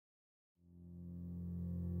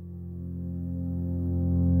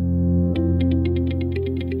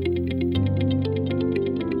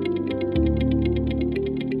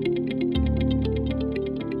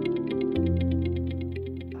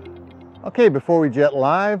Okay, before we jet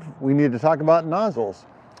live, we need to talk about nozzles.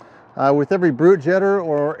 With every brute jetter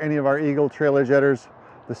or any of our Eagle trailer jetters,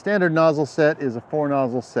 the standard nozzle set is a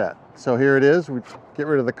 4-nozzle set. So here it is. We get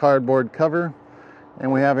rid of the cardboard cover,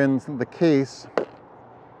 and we have in the case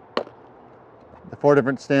the 4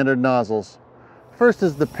 different standard nozzles. First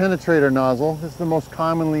is the Penetrator nozzle. This is the most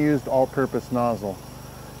commonly used all-purpose nozzle.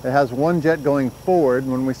 It has 1 jet going forward.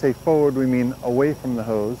 When we say forward, we mean away from the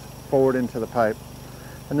hose, forward into the pipe,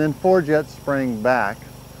 and then 4 jets spraying back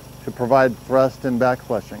to provide thrust and back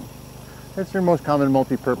flushing. It's your most common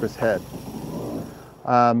multi-purpose head.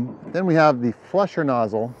 Then we have the flusher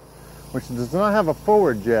nozzle, which does not have a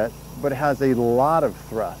forward jet, but it has a lot of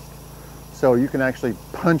thrust. So you can actually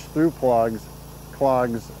punch through clogs,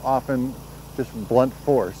 often just blunt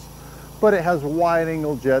force. But it has wide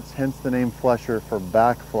angle jets, hence the name flusher for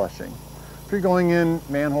back flushing. If you're going in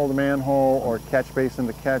manhole to manhole or catch basin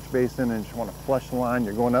to catch basin and you just want to flush the line,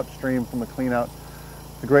 you're going upstream from the clean out,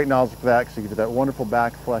 it's a great nozzle for that because you get that wonderful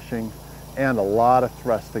back flushing and a lot of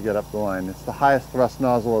thrust to get up the line. It's the highest thrust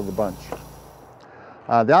nozzle of the bunch.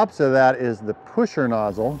 The opposite of that is the pusher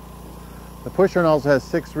nozzle. The pusher nozzle has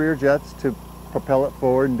 6 rear jets to propel it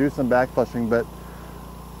forward and do some back flushing, but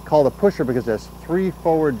called a pusher because it has 3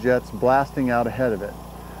 forward jets blasting out ahead of it.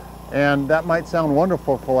 And that might sound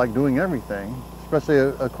wonderful for like doing everything, especially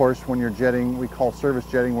of course when you're jetting, we call service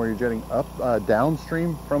jetting, where you're jetting up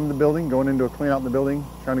downstream from the building, going into a clean out in the building,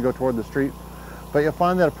 trying to go toward the street. But you'll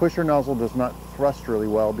find that a pusher nozzle does not thrust really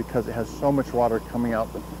well because it has so much water coming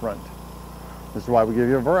out the front. This is why we give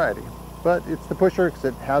you a variety. But it's the pusher because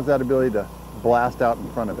it has that ability to blast out in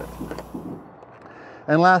front of it.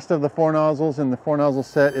 And last of the 4 nozzles in the 4-nozzle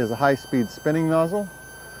set is a high-speed spinning nozzle.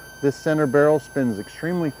 This center barrel spins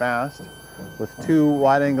extremely fast with 2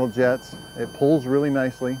 wide-angle jets. It pulls really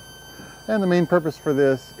nicely. And the main purpose for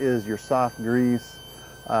this is your soft grease,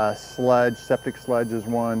 sludge, septic sludge is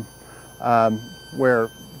one,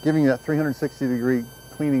 where giving that 360-degree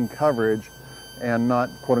cleaning coverage and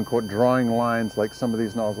not quote-unquote drawing lines like some of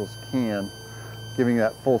these nozzles can, giving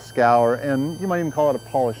that full scour, and you might even call it a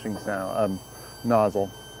polishing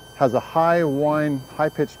nozzle. Has a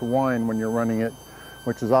high-pitched whine when you're running it,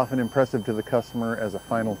 which is often impressive to the customer as a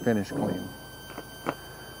final finish clean.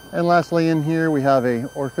 And lastly in here we have a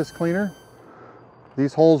Orifice-Cleaner.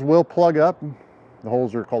 These holes will plug up. The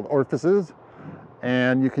holes are called orifices,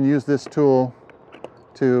 and you can use this tool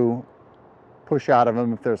to push out of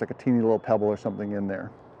them if there's like a teeny little pebble or something in there.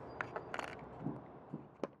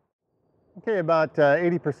 Okay, about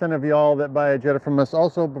 80% of y'all that buy a jetter from us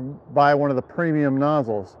also buy one of the premium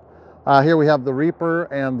nozzles. Here we have the Reaper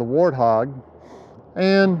and the Warthog.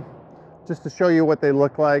 And just to show you what they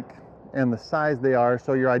look like and the size they are,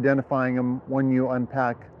 so you're identifying them when you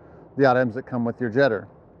unpack the items that come with your jetter.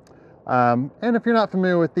 And if you're not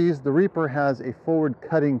familiar with these, the Reaper has a forward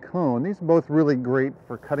cutting cone. These are both really great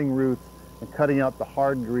for cutting roots and cutting out the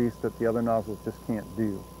hard grease that the other nozzles just can't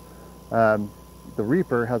do. The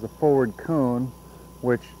Reaper has a forward cone,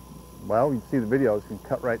 which, well, you see the videos, can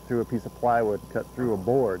cut right through a piece of plywood, cut through a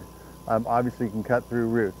board. Obviously you can cut through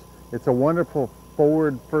roots. It's a wonderful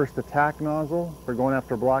forward first attack nozzle for going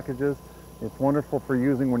after blockages. It's wonderful for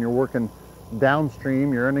using when you're working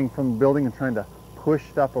downstream, you're ending from the building and trying to push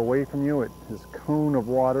stuff away from you. This cone of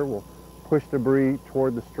water will push debris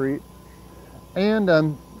toward the street. And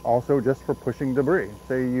also just for pushing debris.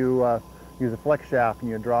 Say you use a flex shaft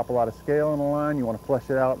and you drop a lot of scale in a line, you want to flush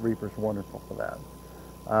it out, Reaper's wonderful for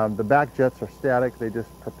that. The back jets are static, they just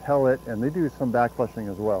propel it, and they do some back flushing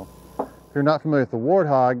as well. If you're not familiar with the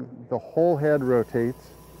Warthog, the whole head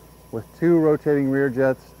rotates with 2 rotating rear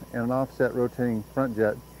jets and an offset rotating front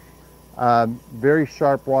jet. Very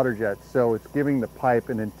sharp water jets, so it's giving the pipe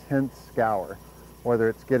an intense scour, whether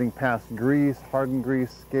it's getting past grease, hardened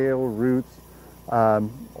grease, scale, roots,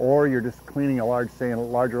 or you're just cleaning a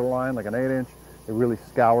larger line like an 8-inch, it really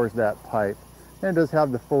scours that pipe. And it does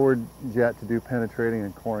have the forward jet to do penetrating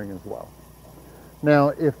and coring as well. Now,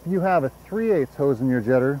 if you have a 3/8 hose in your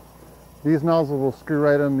jetter, these nozzles will screw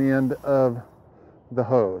right on the end of the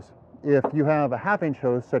hose. If you have a 1/2-inch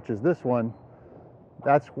hose, such as this one,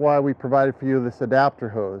 that's why we provided for you this adapter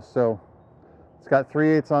hose. So it's got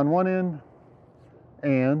 3/8 on one end,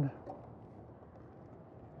 and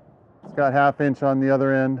it's got 1/2-inch on the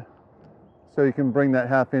other end. So you can bring that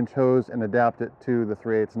 1/2-inch hose and adapt it to the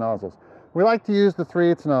 3/8 nozzles. We like to use the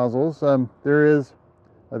 3/8 nozzles.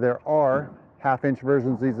 There are 1/2-inch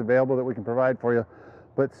versions of these available that we can provide for you.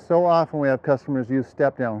 But so often we have customers use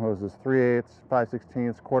step-down hoses, 3/8,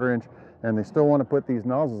 5/16, 1/4-inch, and they still want to put these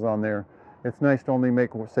nozzles on there. It's nice to only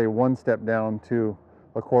make, say, 1 step down to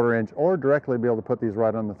a 1/4-inch, or directly be able to put these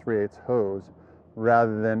right on the 3/8 hose,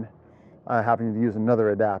 rather than having to use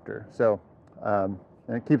another adapter. So and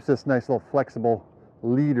it keeps this nice little flexible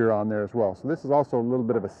leader on there as well. So this is also a little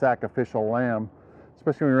bit of a sacrificial lamb,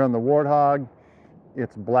 especially when you're on the Warthog.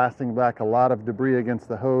 It's blasting back a lot of debris against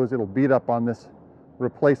the hose. It'll beat up on this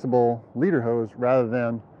replaceable leader hose rather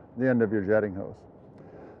than the end of your jetting hose.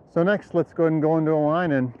 So next, let's go ahead and go into a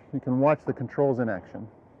line and you can watch the controls in action.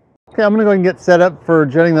 Okay, I'm gonna go ahead and get set up for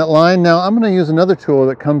jetting that line. Now I'm gonna use another tool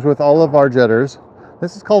that comes with all of our jetters.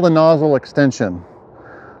 This is called a nozzle extension.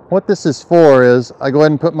 What this is for is I go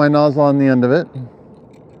ahead and put my nozzle on the end of it,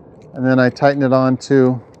 and then I tighten it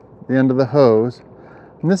onto the end of the hose.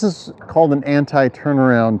 And this is called an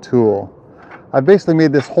anti-turnaround tool. I've basically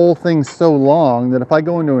made this whole thing so long that if I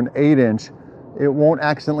go into an 8-inch, it won't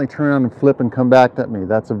accidentally turn around and flip and come back at me.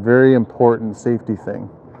 That's a very important safety thing.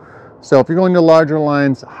 So if you're going to larger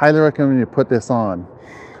lines, highly recommend you put this on.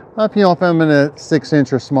 If I'm in a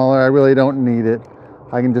 6-inch or smaller, I really don't need it.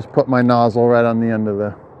 I can just put my nozzle right on the end of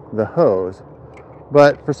the hose.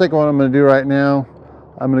 But for sake of what I'm going to do right now,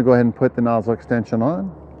 I'm going to go ahead and put the nozzle extension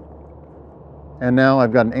on. And now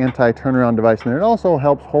I've got an anti-turnaround device in there. It also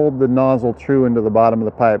helps hold the nozzle true into the bottom of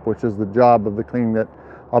the pipe, which is the job of the cleaning that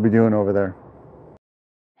I'll be doing over there.